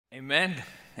Amen.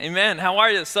 Amen. How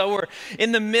are you? So we're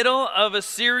in the middle of a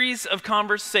series of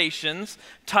conversations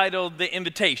titled The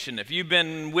Invitation. If you've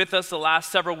been with us the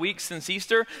last several weeks since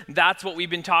Easter, that's what we've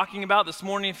been talking about. This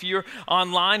morning, if you're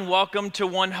online, welcome to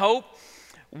One Hope.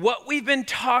 What we've been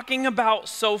talking about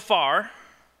so far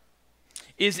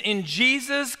is in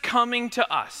Jesus coming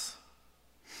to us.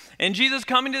 In Jesus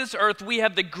coming to this earth, we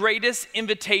have the greatest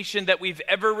invitation that we've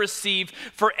ever received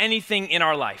for anything in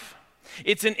our life.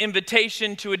 It's an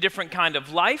invitation to a different kind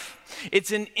of life.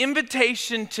 It's an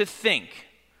invitation to think,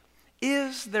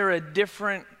 is there a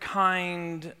different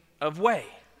kind of way?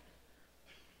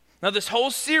 Now, this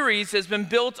whole series has been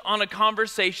built on a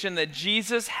conversation that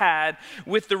Jesus had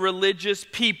with the religious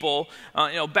people,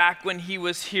 back when he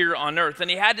was here on earth. And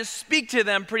he had to speak to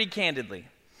them pretty candidly.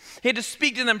 He had to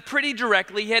speak to them pretty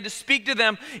directly. He had to speak to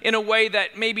them in a way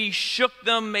that maybe shook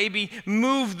them, maybe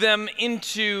moved them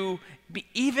into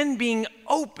even being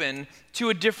open to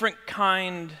a different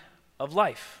kind of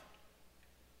life.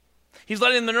 He's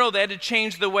letting them know they had to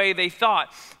change the way they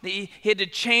thought. He had to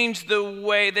change the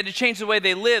way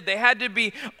they lived. They had to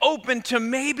be open to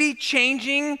maybe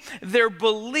changing their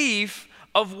belief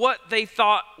of what they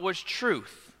thought was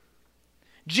truth.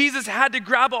 Jesus had to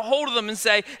grab a hold of them and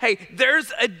say, hey,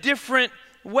 there's a different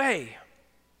way.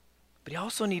 But he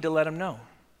also needed to let them know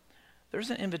there's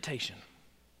an invitation.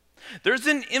 There's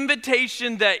an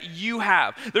invitation that you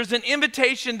have. There's an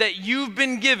invitation that you've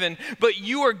been given, but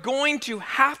you are going to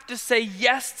have to say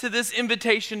yes to this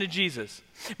invitation to Jesus.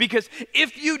 Because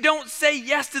if you don't say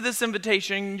yes to this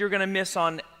invitation, you're going to miss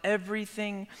on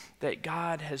everything that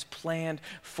God has planned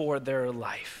for their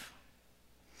life.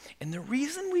 And the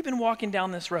reason we've been walking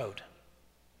down this road,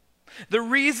 the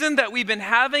reason that we've been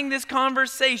having this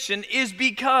conversation is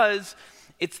because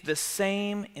it's the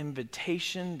same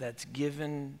invitation that's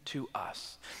given to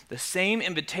us. The same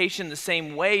invitation, the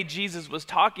same way Jesus was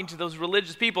talking to those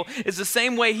religious people is the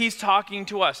same way he's talking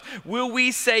to us. Will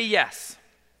we say yes?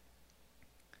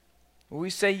 Will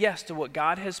we say yes to what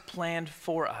God has planned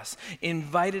for us,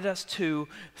 invited us to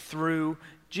through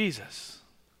Jesus?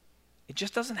 It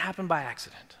just doesn't happen by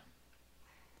accident.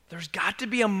 There's got to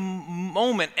be a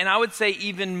moment, and I would say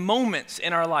even moments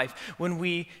in our life when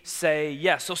we say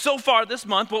yes. So far this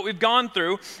month, what we've gone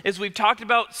through is we've talked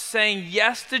about saying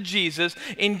yes to Jesus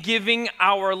in giving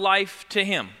our life to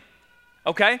him.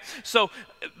 Okay? So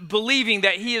believing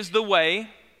that he is the way,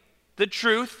 the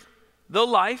truth, the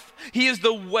life. He is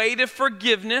the way to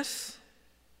forgiveness.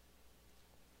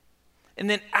 And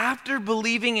then after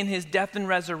believing in his death and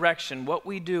resurrection, what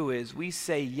we do is we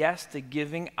say yes to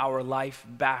giving our life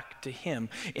back to him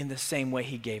in the same way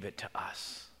he gave it to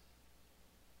us.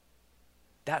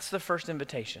 That's the first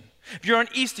invitation. If you're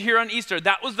here on Easter,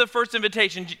 that was the first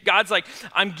invitation. God's like,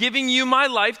 I'm giving you my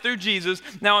life through Jesus.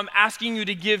 Now I'm asking you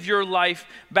to give your life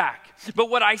back.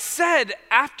 But what I said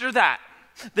after that,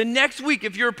 the next week,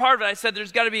 if you're a part of it, I said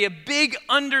there's got to be a big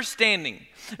understanding.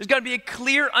 There's got to be a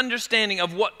clear understanding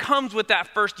of what comes with that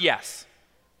first yes.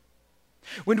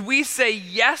 When we say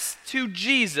yes to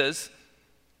Jesus,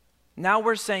 now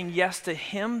we're saying yes to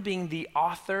him being the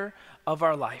author of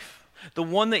our life. The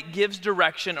one that gives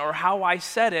direction, or how I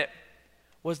said it,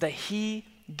 was that he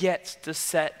gets to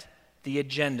set the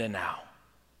agenda now.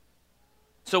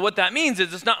 So what that means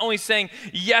is it's not only saying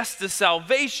yes to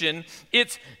salvation,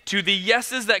 it's to the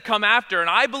yeses that come after. And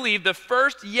I believe the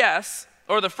first yes,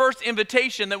 or the first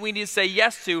invitation that we need to say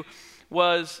yes to,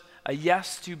 was a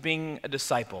yes to being a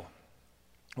disciple.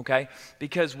 Okay?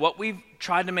 Because what we've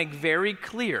tried to make very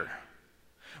clear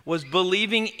was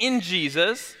believing in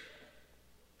Jesus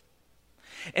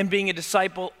and being a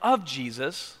disciple of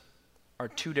Jesus are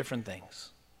two different things.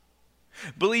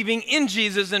 Believing in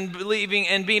Jesus and being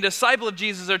a disciple of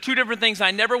Jesus are two different things. I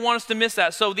never want us to miss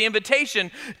that. So the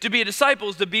invitation to be a disciple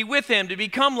is to be with him, to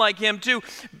become like him, to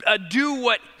do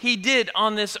what he did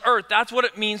on this earth. That's what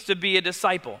it means to be a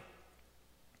disciple.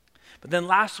 But then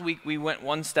last week we went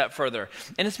one step further.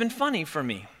 And it's been funny for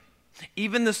me.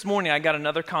 Even this morning I got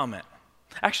another comment.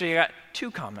 Actually, I got two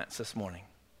comments this morning.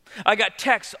 I got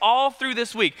texts all through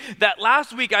this week. That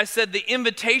last week I said the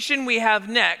invitation we have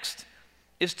next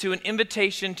is to an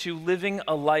invitation to living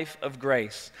a life of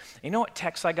grace. You know what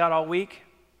text I got all week?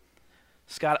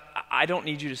 Scott, I don't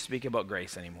need you to speak about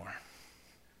grace anymore.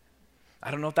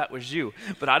 I don't know if that was you,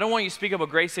 but I don't want you to speak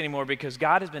about grace anymore because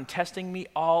God has been testing me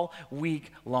all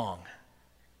week long.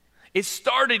 It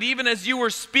started even as you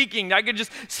were speaking. I could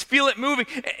just feel it moving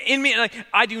in me. Like,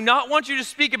 I do not want you to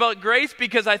speak about grace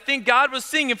because I think God was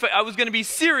seeing if I was going to be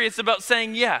serious about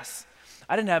saying yes.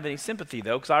 I didn't have any sympathy,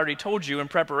 though, because I already told you in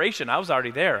preparation, I was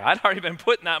already there. I'd already been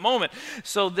put in that moment.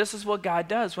 So this is what God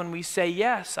does when we say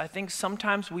yes. I think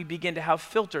sometimes we begin to have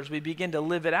filters. We begin to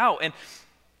live it out. And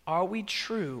are we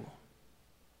true?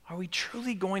 Are we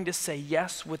truly going to say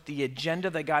yes with the agenda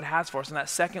that God has for us? And that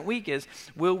second week is,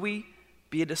 will we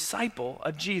be a disciple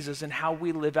of Jesus in how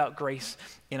we live out grace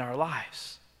in our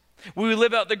lives? Will we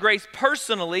live out the grace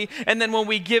personally, and then when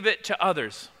we give it to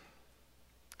others?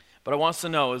 But I want us to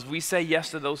know, as we say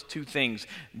yes to those two things,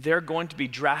 there are going to be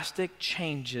drastic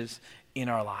changes in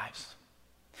our lives.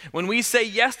 When we say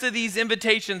yes to these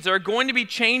invitations, there are going to be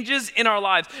changes in our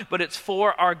lives, but it's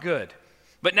for our good.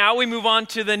 But now we move on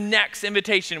to the next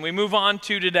invitation. We move on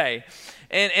to today.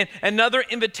 And another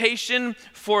invitation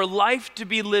for life to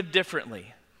be lived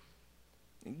differently.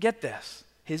 Get this.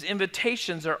 His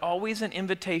invitations are always an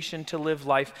invitation to live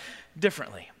life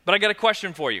differently. But I got a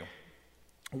question for you.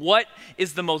 What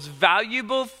is the most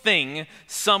valuable thing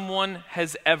someone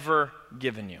has ever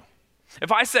given you? If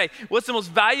I say, what's the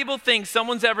most valuable thing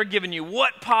someone's ever given you,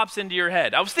 what pops into your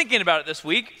head? I was thinking about it this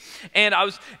week, and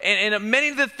many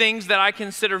of the things that I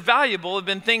consider valuable have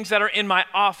been things that are in my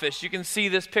office. You can see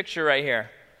this picture right here.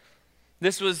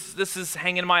 This is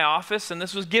hanging in my office, and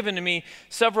this was given to me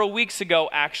several weeks ago,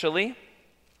 actually.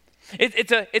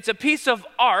 It's a piece of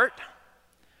art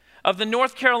of the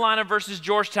North Carolina versus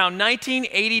Georgetown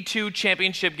 1982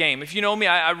 championship game. If you know me,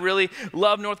 I really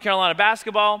love North Carolina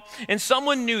basketball, and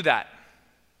someone knew that.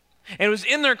 And it was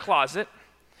in their closet,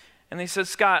 and they said,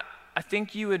 Scott, I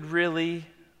think you would really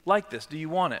like this. Do you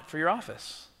want it for your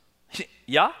office?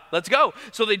 Yeah, let's go.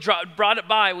 So they brought it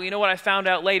by. Well, you know what I found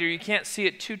out later? You can't see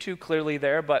it too clearly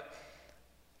there, but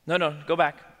no, go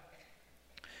back.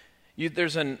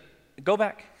 Go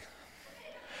back.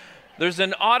 There's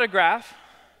an autograph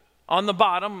on the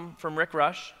bottom from Rick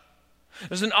Rush.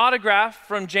 There's an autograph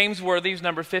from James Worthy, who's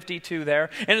number 52 there,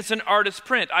 and it's an artist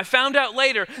print. I found out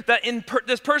later that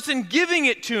this person giving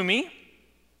it to me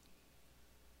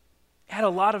had a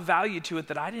lot of value to it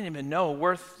that I didn't even know,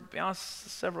 worth, to be honest,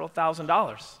 several $1,000s. And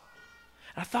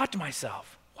I thought to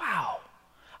myself, wow,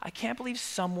 I can't believe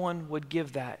someone would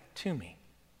give that to me.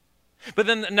 But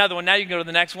then another one, now you can go to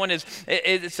the next one,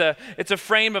 it's a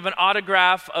frame of an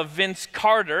autograph of Vince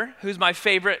Carter, who's my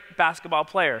favorite basketball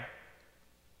player.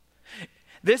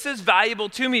 This is valuable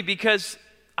to me because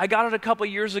I got it a couple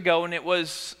years ago, and it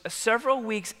was several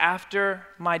weeks after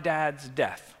my dad's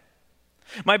death.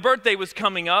 My birthday was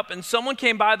coming up, and someone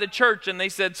came by the church, and they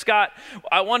said, Scott,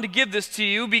 I wanted to give this to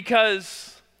you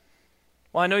because,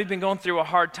 well, I know you've been going through a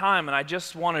hard time, and I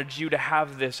just wanted you to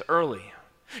have this early.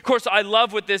 Of course, I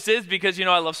love what this is because,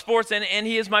 I love sports, and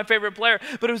he is my favorite player.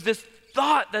 But it was this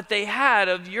thought that they had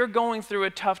of, you're going through a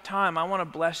tough time. I want to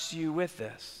bless you with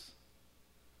this.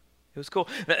 It was cool.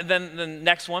 Then the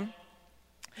next one,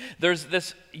 there's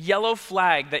this yellow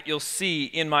flag that you'll see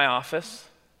in my office.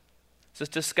 It says,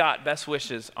 to Scott, best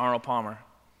wishes, Arnold Palmer.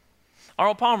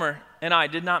 Arnold Palmer and I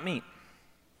did not meet.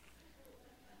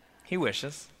 He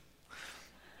wishes.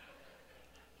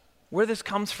 Where this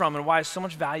comes from and why it's so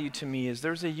much value to me is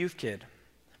there's a youth kid,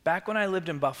 back when I lived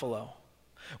in Buffalo,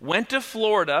 went to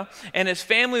Florida, and his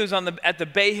family was at the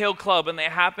Bay Hill Club, and they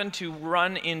happened to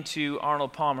run into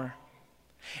Arnold Palmer.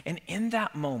 And in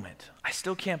that moment, I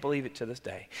still can't believe it to this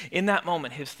day, in that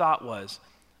moment, his thought was,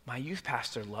 my youth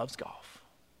pastor loves golf.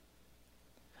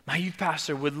 My youth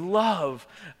pastor would love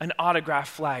an autographed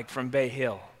flag from Bay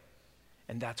Hill.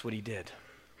 And that's what he did.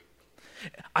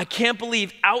 I can't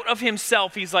believe out of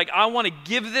himself, he's like, I want to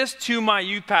give this to my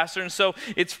youth pastor. And so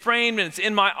it's framed and it's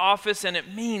in my office, and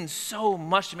it means so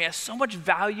much to me. It has so much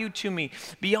value to me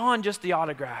beyond just the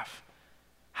autograph,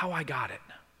 how I got it.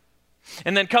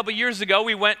 And then a couple years ago,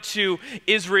 we went to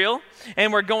Israel,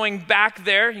 and we're going back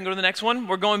there. You can go to the next one.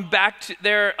 We're going back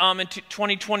there in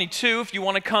 2022 if you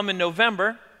want to come in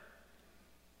November.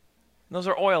 Those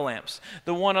are oil lamps.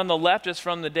 The one on the left is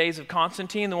from the days of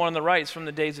Constantine. The one on the right is from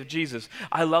the days of Jesus.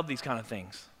 I love these kind of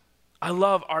things. I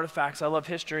love artifacts. I love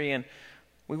history. And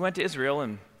we went to Israel,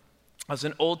 and I was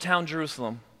in Old Town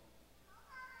Jerusalem.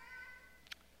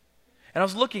 And I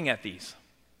was looking at these.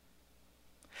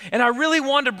 And I really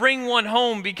wanted to bring one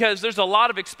home because there's a lot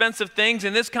of expensive things,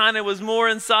 and this kind of was more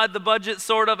inside the budget,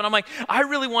 sort of. And I'm like, I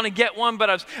really want to get one, but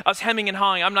I was hemming and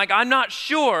hawing. I'm like, I'm not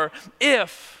sure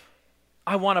if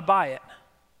I want to buy it.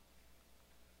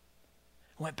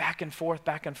 I went back and forth.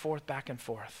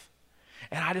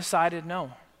 And I decided,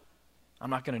 no, I'm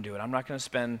not going to do it. I'm not going to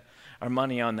spend our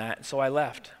money on that. So I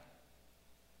left.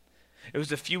 It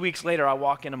was a few weeks later, I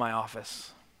walk into my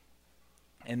office,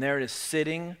 and there it is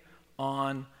sitting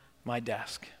on my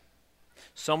desk.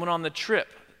 Someone on the trip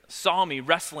saw me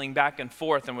wrestling back and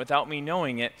forth, and without me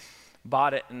knowing it,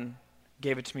 bought it and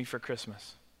gave it to me for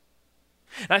Christmas.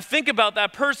 And I think about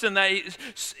that person that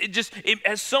it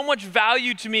has so much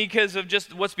value to me because of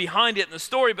just what's behind it in the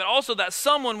story, but also that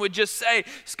someone would just say,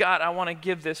 Scott, I want to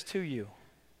give this to you.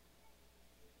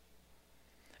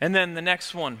 And then the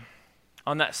next one,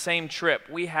 on that same trip,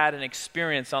 we had an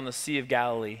experience on the Sea of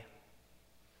Galilee.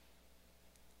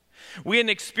 We had an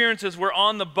experience as we're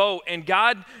on the boat, and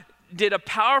God did a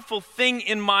powerful thing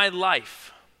in my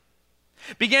life.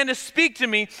 Began to speak to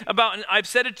me about, and I've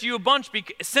said it to you a bunch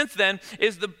since then,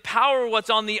 is the power of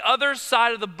what's on the other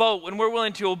side of the boat when we're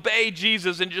willing to obey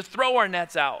Jesus and just throw our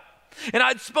nets out. And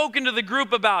I'd spoken to the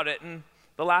group about it, and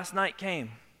the last night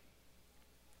came.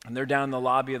 And they're down in the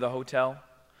lobby of the hotel.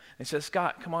 They said,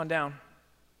 Scott, come on down.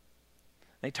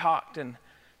 They talked, and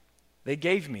they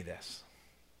gave me this.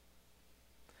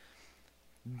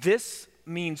 This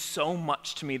means so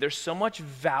much to me. There's so much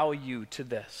value to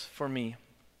this for me.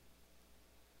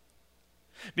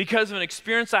 Because of an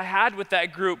experience I had with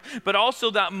that group, but also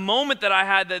that moment that I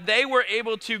had that they were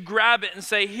able to grab it and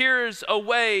say, here's a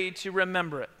way to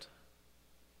remember it.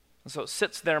 And so it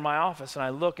sits there in my office, and I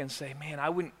look and say, man, I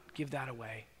wouldn't give that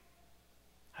away.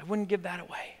 I wouldn't give that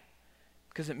away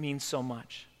because it means so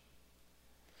much.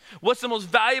 What's the most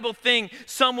valuable thing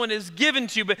someone is given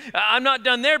to you? But I'm not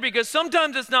done there because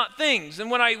sometimes it's not things.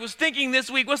 And when I was thinking this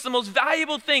week, what's the most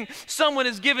valuable thing someone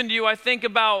is given to you, I think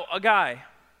about a guy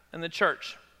in the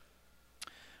church.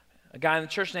 A guy in the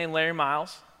church named Larry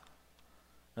Miles.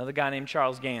 Another guy named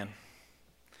Charles Gann.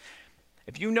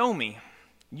 If you know me,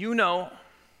 you know,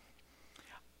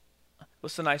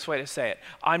 what's the nice way to say it?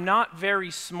 I'm not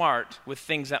very smart with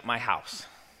things at my house.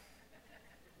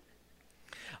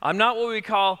 I'm not what we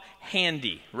call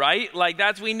handy, right? Like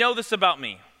we know this about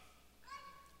me.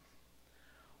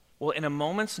 Well, in a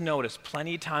moment's notice,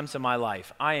 plenty of times in my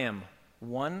life, I am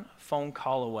one phone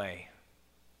call away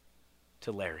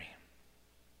to Larry.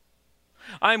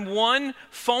 I'm one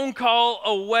phone call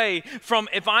away from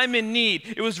if I'm in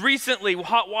need. It was recently,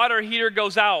 hot water heater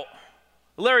goes out.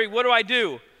 Larry, what do I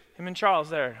do? Him and Charles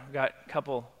there. We've got a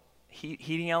couple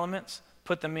heating elements.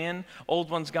 Put them in. Old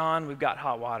one's gone. We've got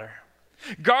hot water.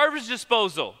 Garbage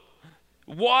disposal.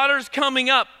 Water's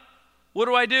coming up. What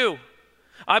do?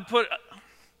 I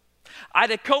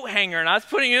had a coat hanger and I was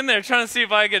putting it in there trying to see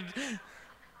if I could.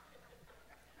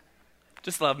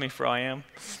 Just love me for who I am.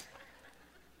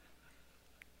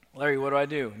 Larry, what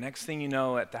do? Next thing you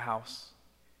know, at the house.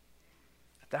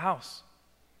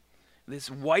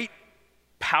 This white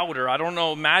powder, I don't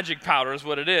know, magic powder is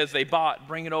what it is. They bought,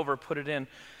 bring it over, put it in.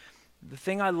 The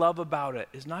thing I love about it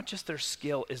is not just their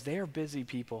skill, is they are busy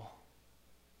people.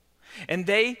 And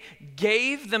they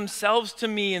gave themselves to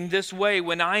me in this way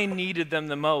when I needed them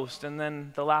the most. And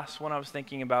then the last one I was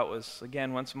thinking about was,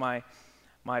 again, once my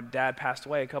dad passed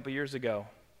away a couple years ago.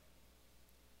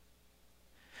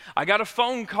 I got a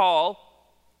phone call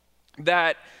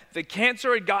that the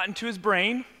cancer had gotten to his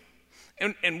brain,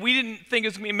 and we didn't think it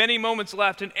was going to be many moments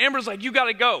left. And Amber's like, you got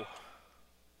to go.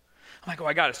 I'm like, oh,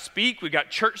 I got to speak. We got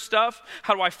church stuff.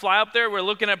 How do I fly up there? We're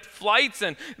looking at flights,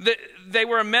 and they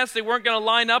were a mess. They weren't going to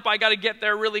line up. I got to get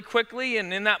there really quickly.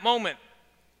 And in that moment,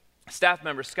 staff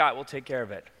member Scott will take care of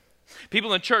it.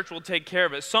 People in the church will take care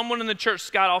of it. Someone in the church,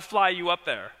 Scott, I'll fly you up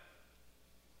there.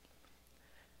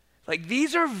 Like,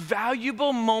 these are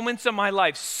valuable moments of my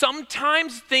life.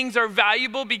 Sometimes things are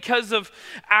valuable because of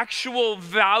actual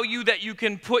value that you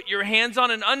can put your hands on,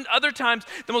 and other times,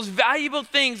 the most valuable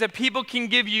things that people can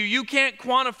give you, you can't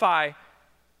quantify,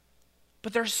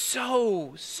 but they're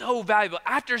so, so valuable.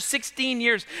 After 16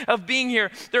 years of being here,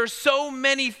 there are so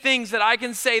many things that I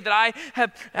can say that I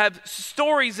have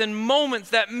stories and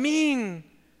moments that mean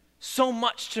so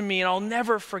much to me, and I'll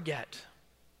never forget.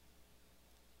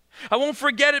 I won't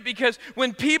forget it because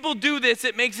when people do this,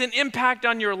 it makes an impact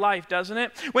on your life, doesn't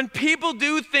it? When people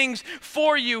do things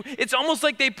for you, it's almost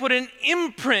like they put an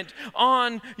imprint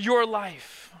on your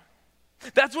life.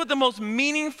 That's what the most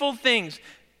meaningful things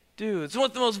do. It's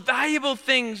what the most valuable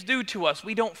things do to us.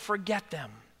 We don't forget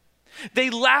them. They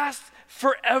last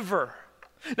forever.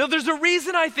 Now, there's a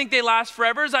reason I think they last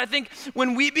forever, is I think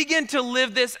when we begin to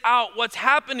live this out, what's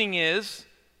happening is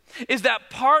that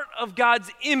part of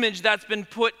God's image that's been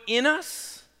put in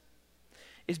us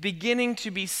is beginning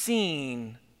to be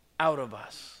seen out of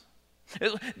us.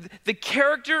 The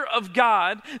character of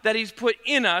God that he's put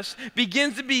in us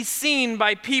begins to be seen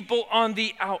by people on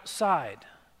the outside.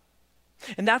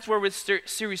 And that's where this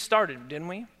series started, didn't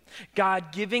we?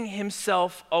 God giving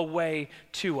himself away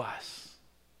to us.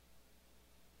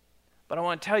 But I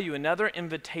want to tell you, another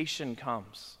invitation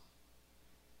comes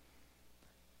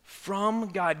from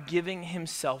God giving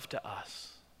himself to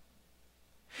us.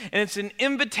 And it's an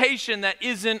invitation that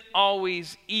isn't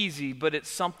always easy, but it's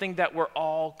something that we're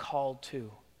all called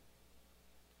to.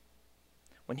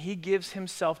 When he gives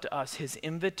himself to us, his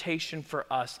invitation for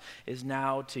us is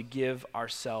now to give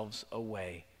ourselves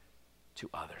away to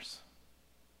others.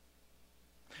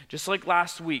 Just like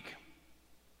last week,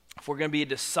 if we're going to be a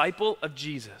disciple of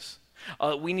Jesus,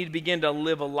 we need to begin to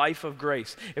live a life of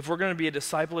grace. If we're going to be a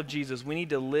disciple of Jesus, we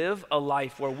need to live a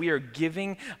life where we are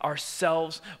giving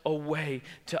ourselves away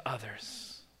to others.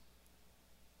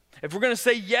 If we're going to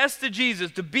say yes to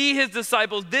Jesus, to be his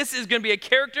disciples, this is going to be a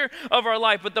character of our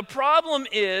life. But the problem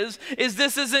is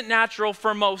this isn't natural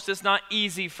for most. It's not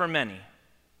easy for many.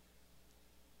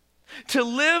 To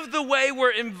live the way we're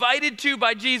invited to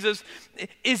by Jesus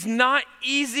is not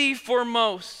easy for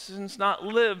most, and it's not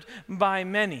lived by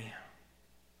many.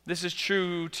 This is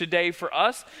true today for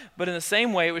us, but in the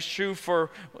same way, it was true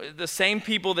for the same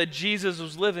people that Jesus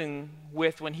was living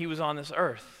with when he was on this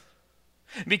earth.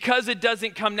 Because it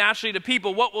doesn't come naturally to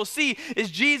people, what we'll see is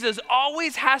Jesus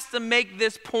always has to make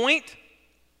this point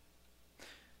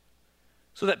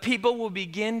so that people will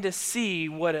begin to see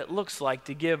what it looks like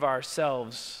to give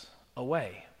ourselves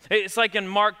away. It's like in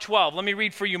Mark 12. Let me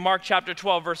read for you Mark chapter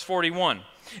 12, verse 41.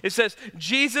 It says,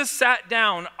 Jesus sat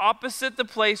down opposite the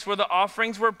place where the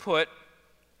offerings were put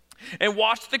and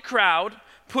watched the crowd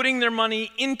putting their money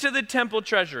into the temple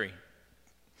treasury.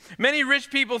 Many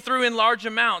rich people threw in large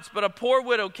amounts, but a poor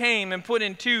widow came and put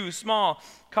in 2 small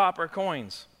copper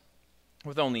coins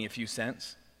with only a few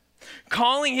cents.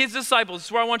 Calling his disciples, this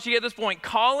is where I want you to get this point,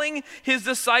 calling his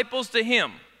disciples to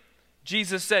him,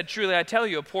 Jesus said, truly I tell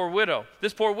you,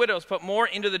 this poor widow has put more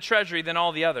into the treasury than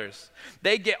all the others.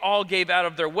 They all gave out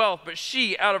of their wealth, but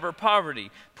she, out of her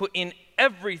poverty, put in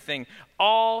everything,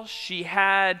 all she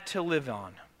had to live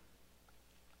on.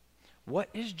 What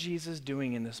is Jesus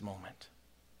doing in this moment?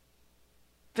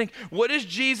 Think, what is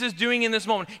Jesus doing in this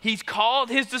moment? He's called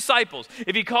his disciples.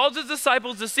 If he calls his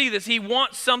disciples to see this, he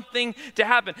wants something to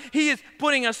happen. He is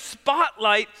putting a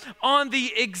spotlight on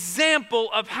the example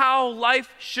of how life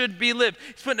should be lived.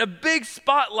 He's putting a big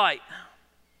spotlight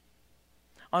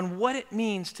on what it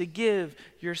means to give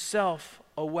yourself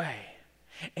away.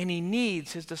 And he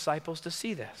needs his disciples to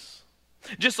see this.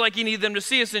 Just like he needed them to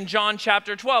see us in John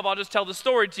chapter 12. I'll just tell the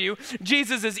story to you.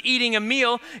 Jesus is eating a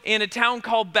meal in a town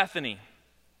called Bethany.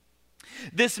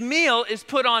 This meal is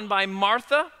put on by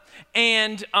Martha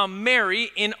and Mary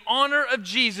in honor of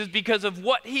Jesus because of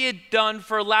what he had done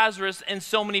for Lazarus and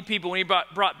so many people when he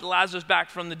brought Lazarus back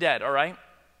from the dead, all right?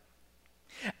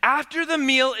 After the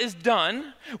meal is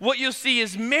done, what you'll see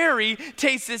is Mary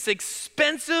takes this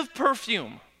expensive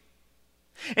perfume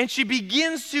and she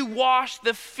begins to wash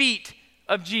the feet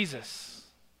of Jesus.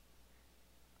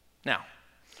 Now,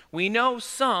 we know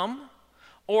some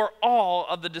or all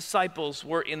of the disciples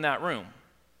were in that room.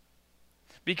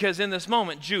 Because in this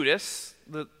moment, Judas,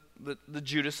 the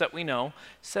Judas that we know,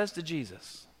 says to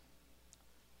Jesus,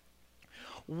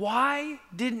 why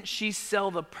didn't she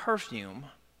sell the perfume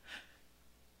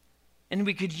and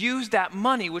we could use that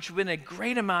money, which would have been a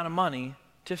great amount of money,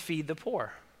 to feed the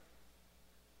poor?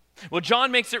 Well,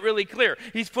 John makes it really clear.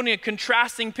 He's putting a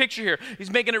contrasting picture here.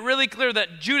 He's making it really clear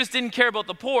that Judas didn't care about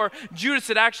the poor. Judas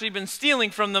had actually been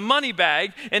stealing from the money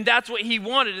bag, and that's what he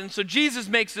wanted. And so Jesus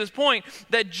makes this point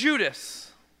that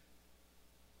Judas,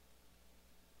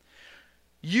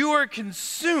 you are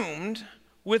consumed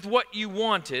with what you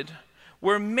wanted,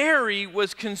 where Mary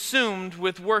was consumed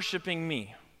with worshiping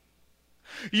me.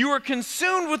 You are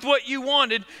consumed with what you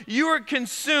wanted. You are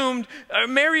consumed.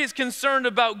 Mary is concerned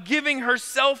about giving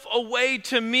herself away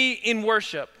to me in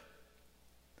worship.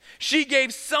 She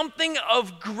gave something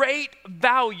of great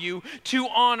value to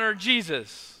honor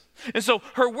Jesus. And so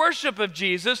her worship of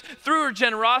Jesus, through her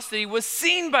generosity, was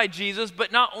seen by Jesus,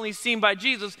 but not only seen by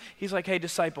Jesus. He's like, hey,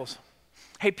 disciples,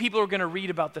 hey, people are going to read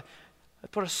about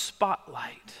put a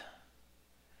spotlight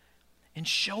and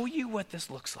show you what this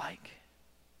looks like.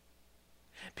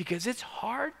 Because it's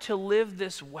hard to live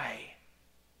this way.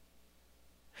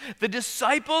 The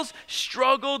disciples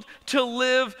struggled to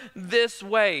live this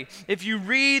way. If you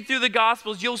read through the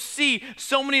Gospels, you'll see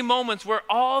so many moments where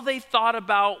all they thought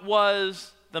about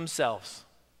was themselves.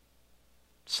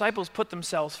 Disciples put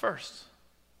themselves first.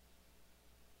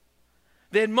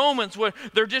 They had moments where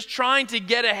they're just trying to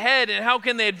get ahead and how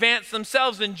can they advance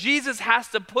themselves, and Jesus has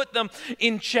to put them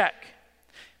in check.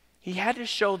 He had to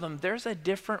show them there's a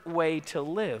different way to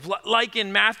live. Like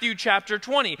in Matthew chapter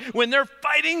 20, when they're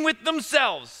fighting with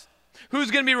themselves.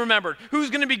 Who's going to be remembered? Who's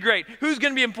going to be great? Who's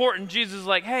going to be important? Jesus is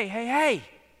like, hey,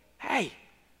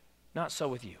 not so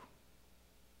with you.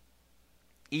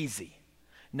 Easy.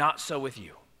 Not so with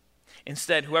you.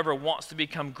 Instead, whoever wants to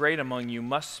become great among you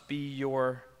must be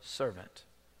your servant.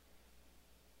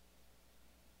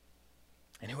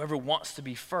 And whoever wants to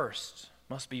be first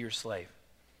must be your slave.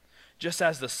 Just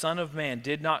as the Son of Man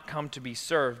did not come to be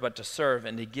served, but to serve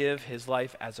and to give his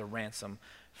life as a ransom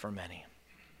for many.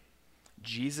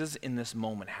 Jesus in this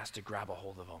moment has to grab a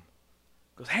hold of them.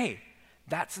 He goes, hey,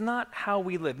 that's not how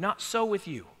we live. Not so with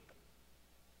you.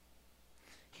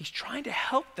 He's trying to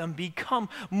help them become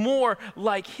more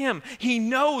like him. He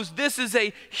knows this is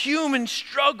a human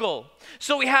struggle.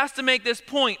 So he has to make this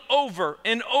point over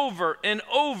and over and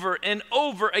over and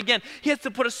over again. He has to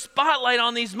put a spotlight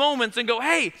on these moments and go,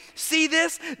 hey, see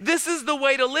this? This is the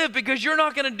way to live because you're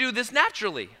not going to do this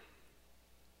naturally.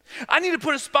 I need to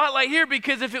put a spotlight here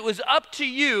because if it was up to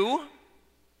you,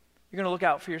 you're going to look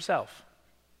out for yourself.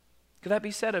 Could that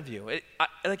be said of you?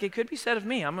 It could be said of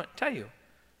me. I'm going to tell you.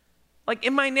 Like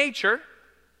in my nature,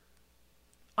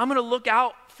 I'm going to look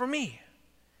out for me.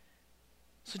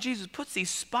 So Jesus puts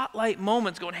these spotlight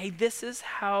moments going, hey, this is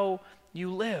how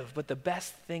you live. But the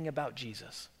best thing about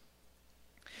Jesus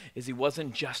is he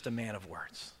wasn't just a man of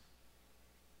words.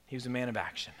 He was a man of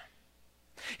action.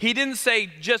 He didn't say,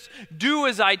 just do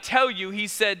as I tell you. He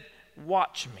said,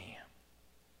 watch me.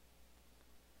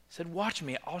 He said, watch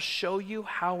me. I'll show you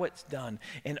how it's done.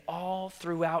 And all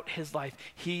throughout his life,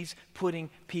 he's putting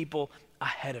people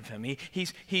ahead of him.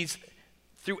 He's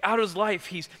throughout his life,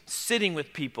 he's sitting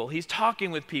with people. He's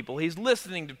talking with people. He's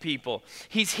listening to people.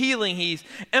 He's healing. He's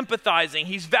empathizing.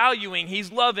 He's valuing.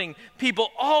 He's loving people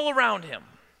all around him.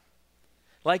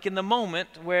 Like in the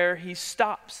moment where he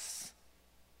stops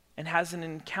and has an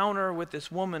encounter with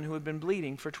this woman who had been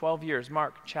bleeding for 12 years.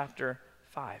 Mark chapter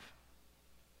 5.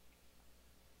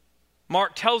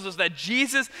 Mark tells us that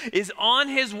Jesus is on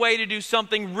his way to do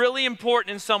something really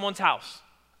important in someone's house.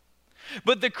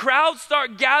 But the crowds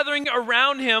start gathering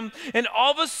around him, and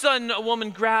all of a sudden a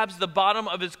woman grabs the bottom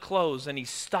of his clothes and he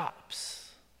stops.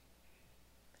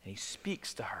 And he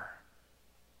speaks to her.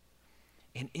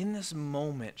 And in this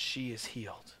moment, she is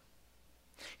healed.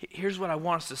 Here's what I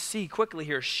want us to see quickly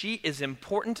here. She is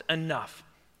important enough.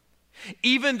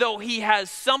 Even though he has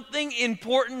something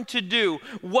important to do,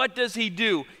 what does he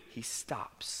do? He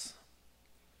stops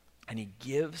and he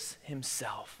gives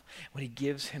himself. When he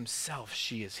gives himself,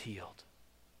 she is healed.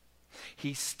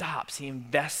 He stops, he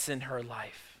invests in her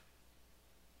life.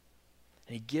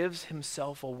 And he gives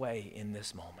himself away in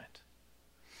this moment.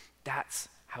 That's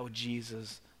how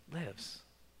Jesus lives.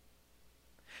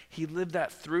 He lived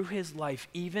that through his life,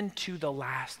 even to the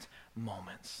last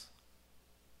moments.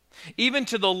 Even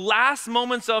to the last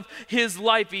moments of his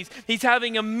life, he's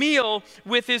having a meal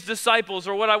with his disciples,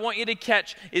 or what I want you to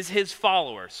catch is his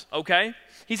followers, okay?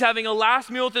 He's having a last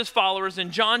meal with his followers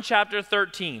in John chapter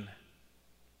 13.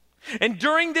 And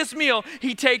during this meal,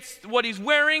 he takes what he's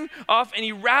wearing off and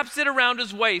he wraps it around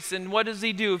his waist. And what does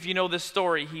he do if you know this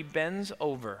story? He bends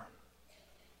over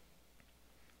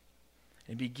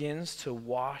and begins to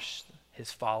wash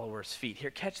his followers' feet.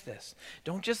 Here, catch this.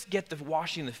 Don't just get the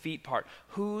washing the feet part.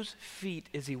 Whose feet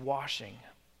is he washing?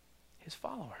 His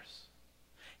followers,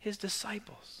 his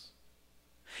disciples.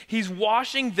 He's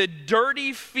washing the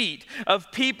dirty feet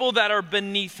of people that are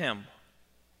beneath him.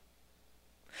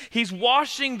 He's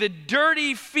washing the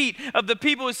dirty feet of the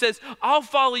people who says, I'll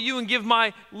follow you and give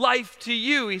my life to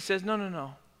you. He says,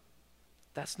 no.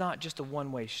 That's not just a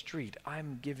one-way street.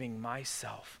 I'm giving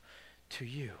myself to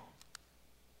you.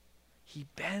 He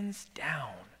bends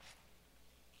down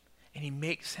and he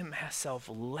makes himself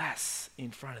less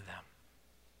in front of them.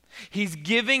 He's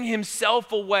giving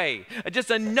himself away.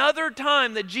 Just another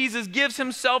time that Jesus gives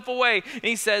himself away. And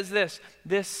he says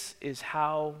this is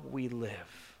how we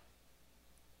live.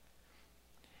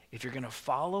 If you're going to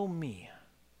follow me,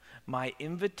 my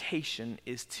invitation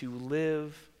is to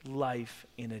live life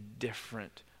in a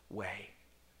different way.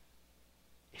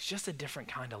 It's just a different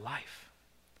kind of life.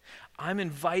 I'm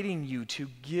inviting you to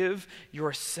give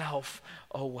yourself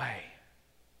away.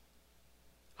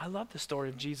 I love the story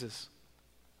of Jesus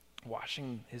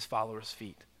washing his followers'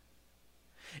 feet.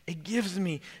 It gives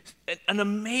me an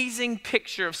amazing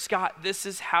picture of, Scott, this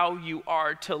is how you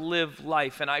are to live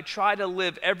life. And I try to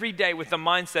live every day with the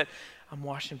mindset, I'm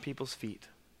washing people's feet.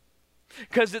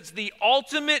 Because it's the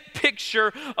ultimate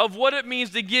picture of what it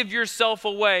means to give yourself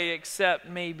away, except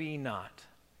maybe not.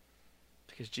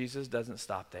 Because Jesus doesn't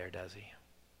stop there, does he?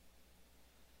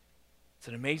 It's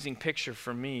an amazing picture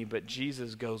for me, but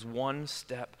Jesus goes one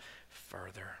step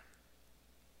further.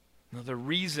 Now, the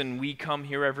reason we come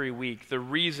here every week, the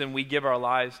reason we give our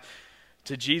lives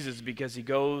to Jesus is because he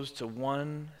goes to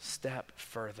one step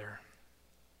further.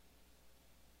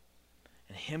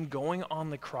 And him going on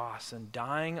the cross and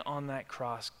dying on that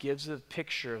cross gives a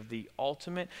picture of the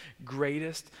ultimate,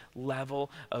 greatest level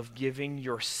of giving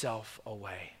yourself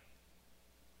away.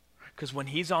 Because when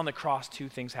he's on the cross, two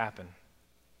things happen.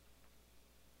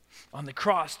 On the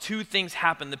cross, two things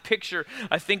happen. The picture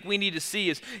I think we need to see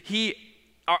is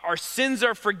our sins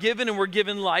are forgiven and we're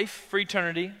given life for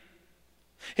eternity.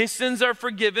 His sins are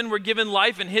forgiven, we're given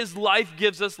life, and his life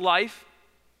gives us life.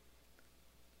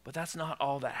 But that's not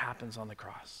all that happens on the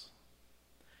cross.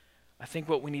 I think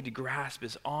what we need to grasp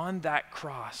is on that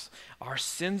cross, our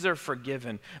sins are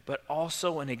forgiven, but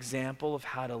also an example of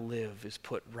how to live is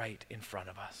put right in front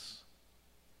of us.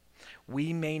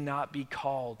 We may not be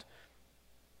called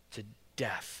to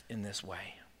death in this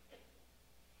way,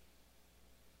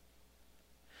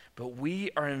 but we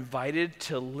are invited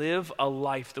to live a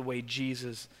life the way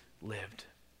Jesus lived.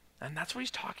 And that's what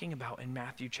he's talking about in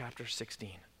Matthew chapter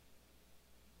 16.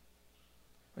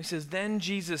 He says, then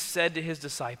Jesus said to his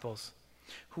disciples,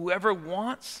 whoever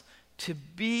wants to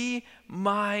be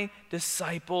my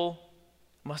disciple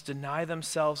must deny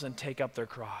themselves and take up their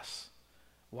cross.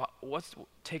 What's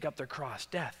take up their cross?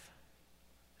 Death.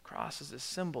 The cross is a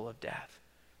symbol of death.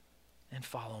 And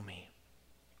follow me.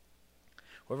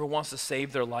 Whoever wants to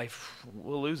save their life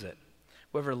will lose it.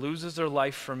 Whoever loses their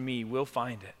life for me will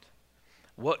find it.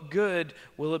 What good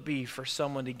will it be for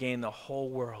someone to gain the whole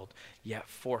world, yet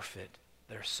forfeit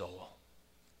their soul?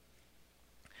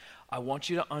 I want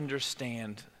you to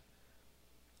understand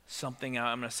something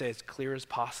I'm going to say as clear as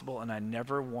possible, and I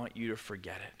never want you to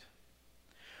forget it.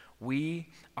 We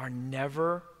are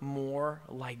never more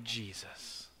like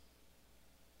Jesus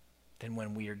than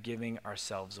when we are giving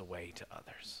ourselves away to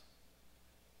others.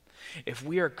 If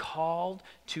we are called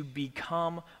to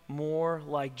become more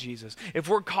like Jesus, if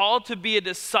we're called to be a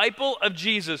disciple of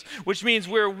Jesus, which means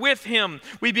we're with him,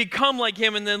 we become like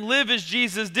him and then live as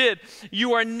Jesus did,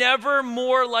 you are never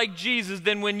more like Jesus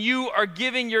than when you are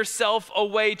giving yourself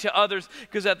away to others,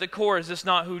 because at the core, is this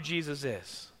not who Jesus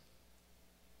is?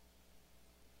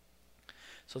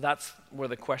 So that's where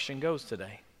the question goes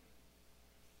today.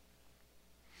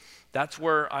 That's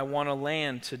where I want to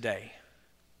land today.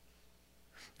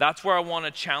 That's where I want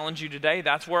to challenge you today.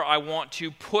 That's where I want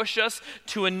to push us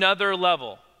to another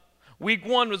level. Week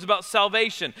 1 was about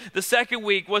salvation. The second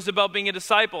week was about being a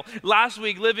disciple. Last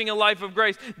week, living a life of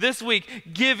grace. This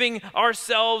week, giving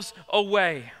ourselves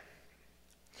away.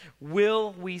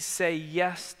 Will we say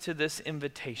yes to this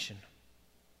invitation?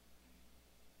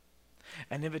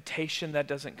 An invitation that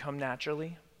doesn't come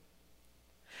naturally.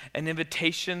 An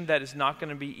invitation that is not going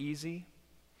to be easy.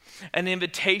 An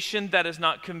invitation that is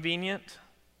not convenient.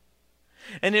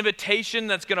 An invitation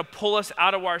that's going to pull us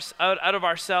out of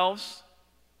ourselves.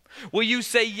 Will you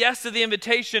say yes to the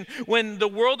invitation when the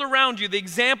world around you, the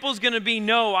example is going to be,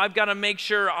 no, I've got to make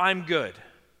sure I'm good?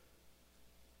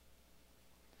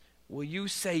 Will you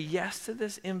say yes to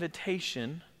this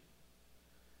invitation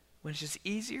when it's just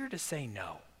easier to say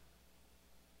no?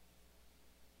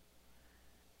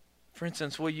 For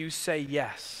instance, will you say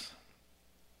yes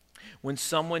when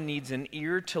someone needs an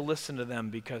ear to listen to them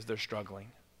because they're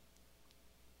struggling?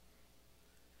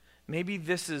 Maybe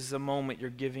this is the moment you're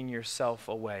giving yourself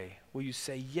away. Will you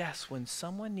say yes when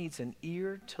someone needs an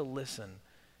ear to listen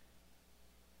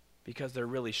because they're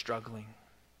really struggling?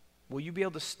 Will you be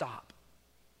able to stop?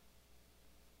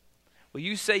 Will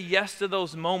you say yes to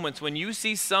those moments when you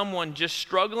see someone just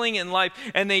struggling in life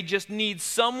and they just need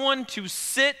someone to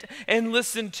sit and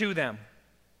listen to them?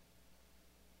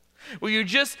 Will you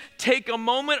just take a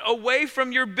moment away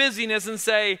from your busyness and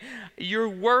say, you're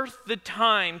worth the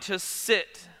time to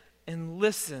sit and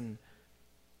listen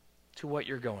to what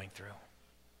you're going through?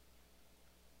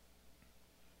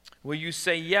 Will you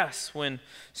say yes when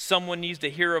someone needs to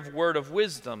hear a word of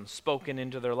wisdom spoken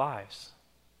into their lives?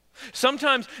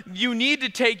 Sometimes you need to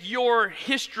take your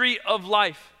history of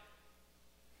life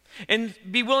and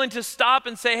be willing to stop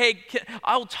and say, hey,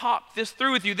 I'll talk this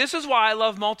through with you. This is why I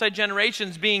love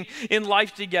multi-generations being in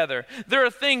life together. There are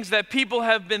things that people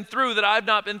have been through that I've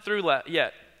not been through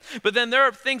yet. But then there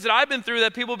are things that I've been through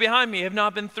that people behind me have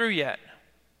not been through yet.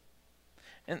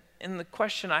 And the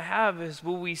question I have is,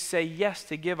 will we say yes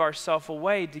to give ourselves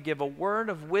away, to give a word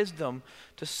of wisdom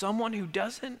to someone who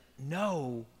doesn't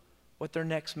know what their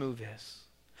next move is?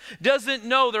 Doesn't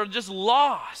know, they're just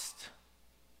lost.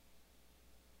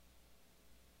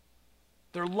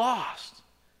 They're lost.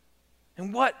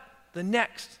 And what the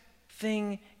next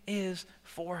thing is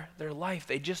for their life.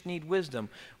 They just need wisdom.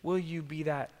 Will you be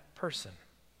that person?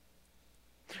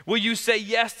 Will you say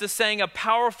yes to saying a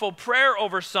powerful prayer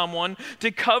over someone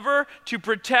to cover, to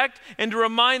protect, and to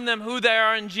remind them who they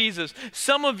are in Jesus?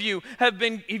 Some of you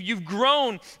you've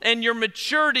grown in your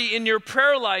maturity in your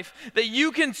prayer life that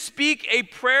you can speak a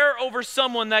prayer over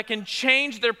someone that can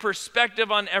change their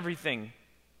perspective on everything.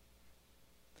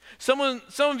 Some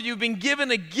of you have been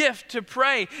given a gift to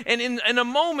pray, and in a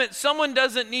moment, someone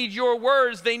doesn't need your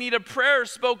words. They need a prayer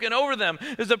spoken over them.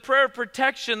 There's a prayer of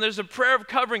protection. There's a prayer of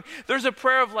covering. There's a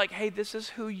prayer of like, hey, this is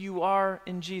who you are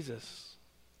in Jesus.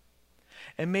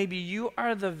 And maybe you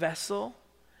are the vessel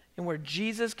in where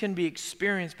Jesus can be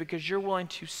experienced because you're willing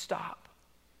to stop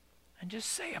and just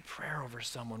say a prayer over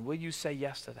someone. Will you say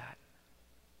yes to that?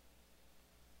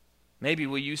 Maybe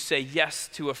will you say yes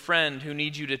to a friend who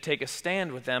needs you to take a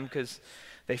stand with them because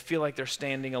they feel like they're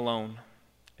standing alone?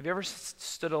 Have you ever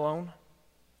stood alone?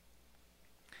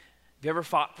 Have you ever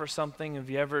fought for something? Have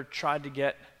you ever tried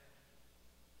to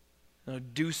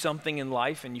do something in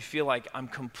life and you feel like I'm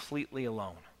completely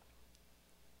alone?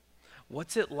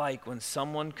 What's it like when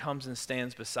someone comes and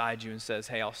stands beside you and says,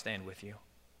 hey, I'll stand with you?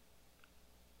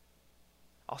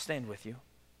 I'll stand with you.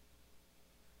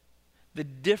 The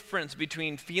difference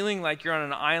between feeling like you're on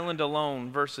an island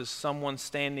alone versus someone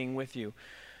standing with you.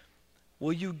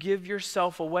 Will you give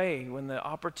yourself away when the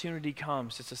opportunity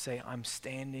comes just to say, I'm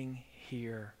standing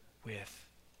here with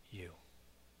you?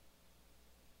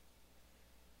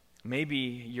 Maybe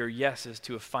your yes is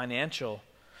to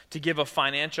give a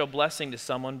financial blessing to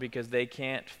someone because they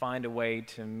can't find a way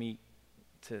to meet,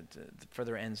 for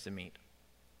their ends to meet.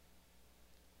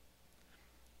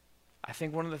 I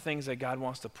think one of the things that God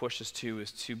wants to push us to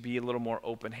is to be a little more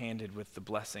open-handed with the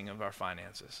blessing of our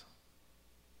finances.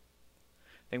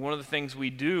 I think one of the things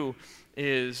we do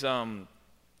is when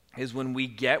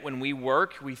we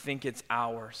work, we think it's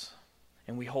ours,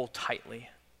 and we hold tightly.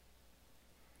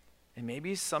 And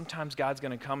maybe sometimes God's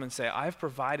going to come and say, I've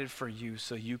provided for you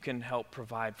so you can help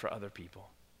provide for other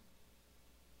people.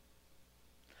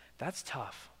 That's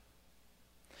tough.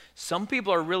 Some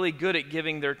people are really good at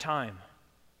giving their time.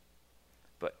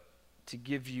 To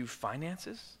give you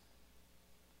finances?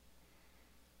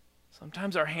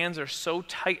 Sometimes our hands are so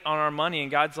tight on our money and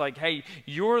God's like, hey,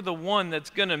 you're the one that's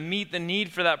going to meet the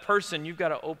need for that person. You've got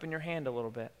to open your hand a little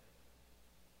bit.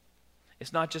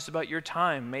 It's not just about your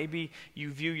time. Maybe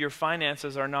you view your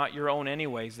finances are not your own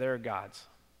anyways. They're God's.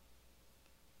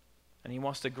 And He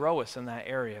wants to grow us in that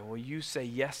area. Will you say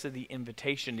yes to the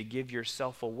invitation to give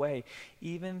yourself away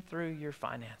even through your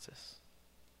finances?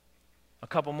 A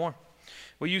couple more.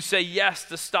 Will you say yes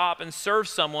to stop and serve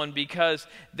someone because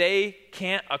they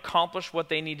can't accomplish what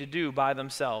they need to do by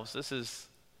themselves? This is,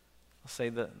 I'll say,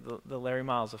 the Larry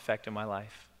Miles effect in my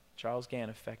life. Charles Gann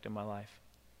effect in my life.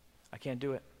 I can't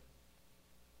do it.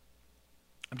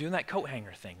 I'm doing that coat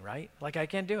hanger thing, right? Like I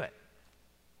can't do it.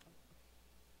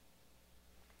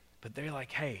 But they're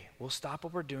like, hey, we'll stop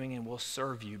what we're doing and we'll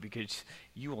serve you because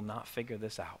you will not figure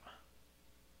this out.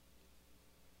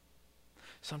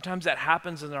 Sometimes that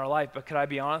happens in our life, but could I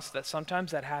be honest that sometimes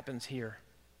that happens here?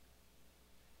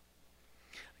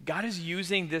 God is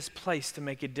using this place to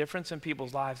make a difference in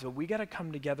people's lives, but we got to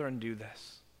come together and do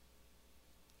this.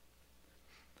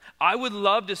 I would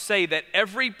love to say that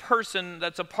every person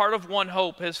that's a part of One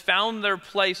Hope has found their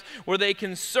place where they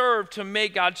can serve to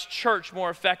make God's church more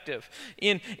effective.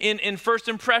 In first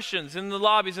impressions, in the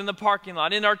lobbies, in the parking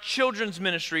lot, in our children's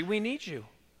ministry, we need you.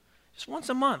 Just once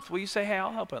a month, will you say, hey,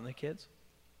 I'll help out the kids?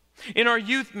 In our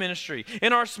youth ministry,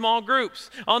 in our small groups,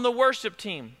 on the worship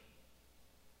team.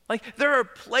 Like there are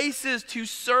places to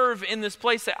serve in this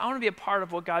place that I want to be a part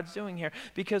of what God's doing here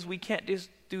because we can't just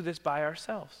do this by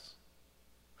ourselves.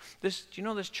 Do you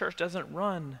know this church doesn't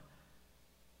run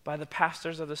by the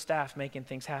pastors or the staff making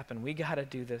things happen. We got to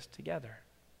do this together.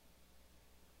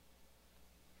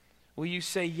 Will you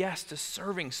say yes to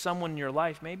serving someone in your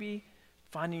life? Maybe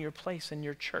finding your place in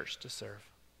your church to serve.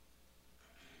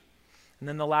 And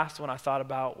then the last one I thought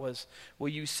about was, will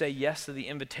you say yes to the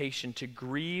invitation to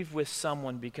grieve with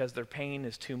someone because their pain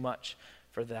is too much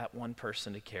for that one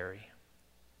person to carry?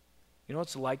 You know what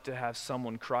it's like to have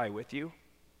someone cry with you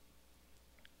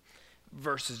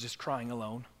versus just crying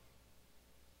alone?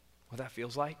 What that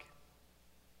feels like?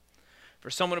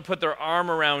 For someone to put their arm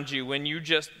around you when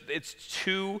it's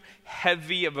too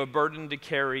heavy of a burden to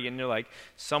carry and you're like,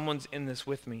 someone's in this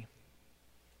with me.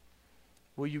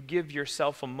 Will you give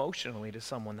yourself emotionally to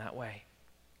someone that way?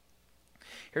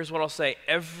 Here's what I'll say.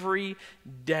 Every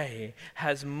day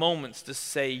has moments to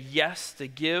say yes, to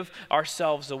give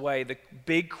ourselves away. The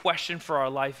big question for our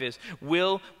life is,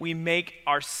 will we make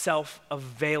ourselves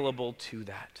available to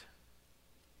that?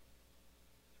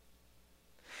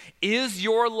 Is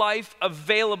your life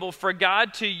available for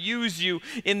God to use you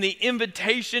in the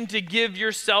invitation to give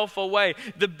yourself away?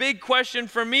 The big question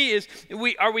for me is,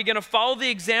 are we going to follow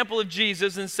the example of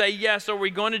Jesus and say yes, or are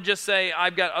we going to just say,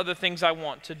 I've got other things I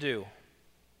want to do?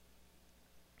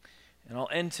 And I'll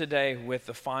end today with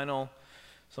some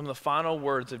of the final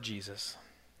words of Jesus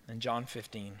in John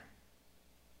 15.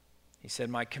 He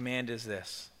said, my command is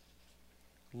this: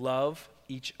 love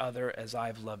each other as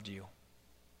I've loved you.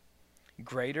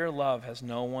 Greater love has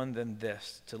no one than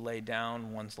this, to lay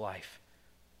down one's life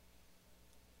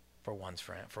for one's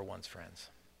friends.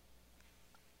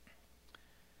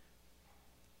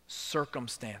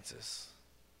 Circumstances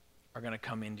are going to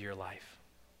come into your life.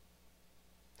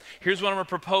 Here's what I'm going to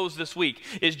propose this week,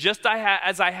 is just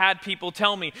as I had people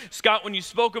tell me, Scott, when you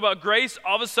spoke about grace,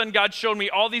 all of a sudden God showed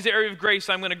me all these areas of grace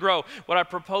I'm going to grow. What I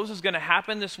propose is going to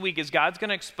happen this week is God's going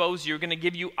to expose you, going to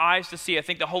give you eyes to see. I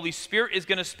think the Holy Spirit is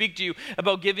going to speak to you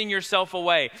about giving yourself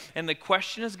away. And the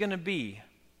question is going to be,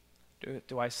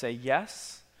 do I say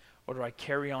yes, or do I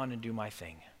carry on and do my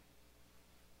thing?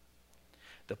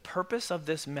 The purpose of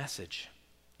this message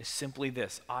is simply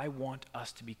this: I want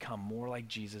us to become more like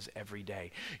Jesus every day.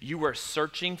 You are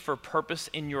searching for purpose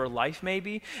in your life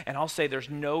maybe, and I'll say there's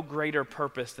no greater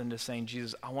purpose than to saying,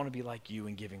 Jesus, I want to be like you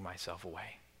and giving myself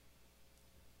away.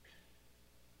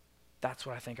 That's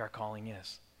what I think our calling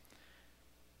is.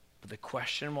 But the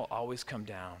question will always come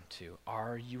down to,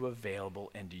 are you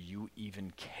available and do you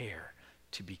even care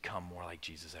to become more like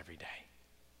Jesus every day?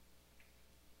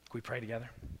 Can we pray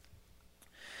together?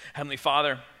 Heavenly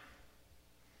Father,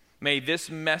 may this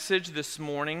message this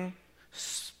morning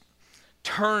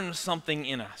turn something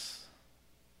in us.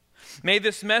 May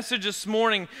this message this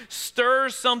morning stir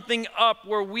something up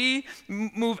where we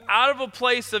move out of a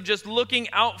place of just looking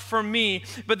out for me,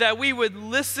 but that we would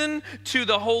listen to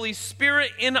the Holy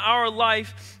Spirit in our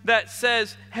life that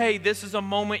says, hey, this is a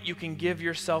moment you can give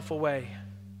yourself away.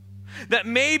 That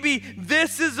maybe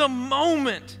this is a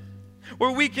moment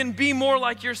where we can be more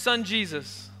like your Son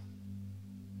Jesus.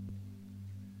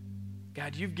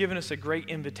 God, you've given us a great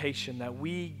invitation that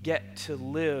we get to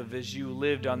live as you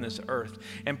lived on this earth.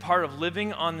 And part of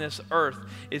living on this earth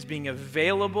is being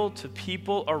available to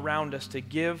people around us to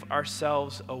give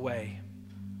ourselves away.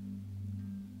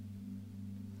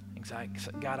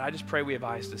 God, I just pray we have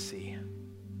eyes to see.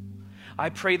 I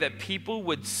pray that people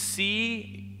would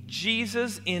see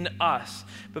Jesus in us,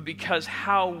 but because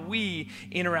how we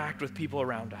interact with people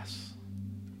around us.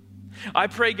 I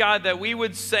pray, God, that we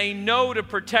would say no to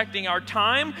protecting our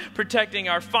time, protecting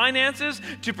our finances,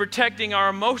 to protecting our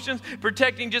emotions,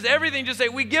 protecting just everything. Just say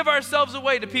we give ourselves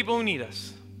away to people who need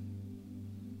us.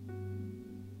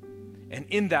 And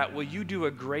in that, will you do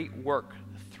a great work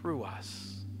through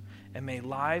us? And may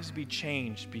lives be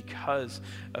changed because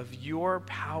of your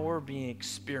power being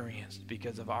experienced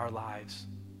because of our lives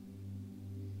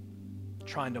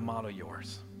trying to model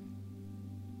yours.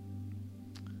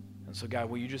 And so, God,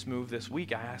 will you just move this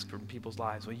week? I ask for people's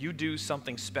lives. Will you do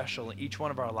something special in each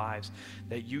one of our lives,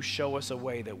 that you show us a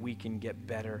way that we can get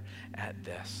better at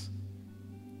this?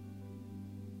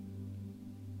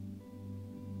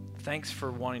 Thanks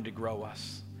for wanting to grow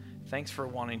us. Thanks for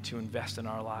wanting to invest in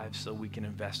our lives so we can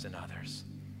invest in others.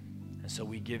 And so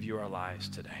we give you our lives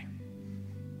today.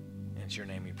 And it's your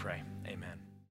name we pray. Amen.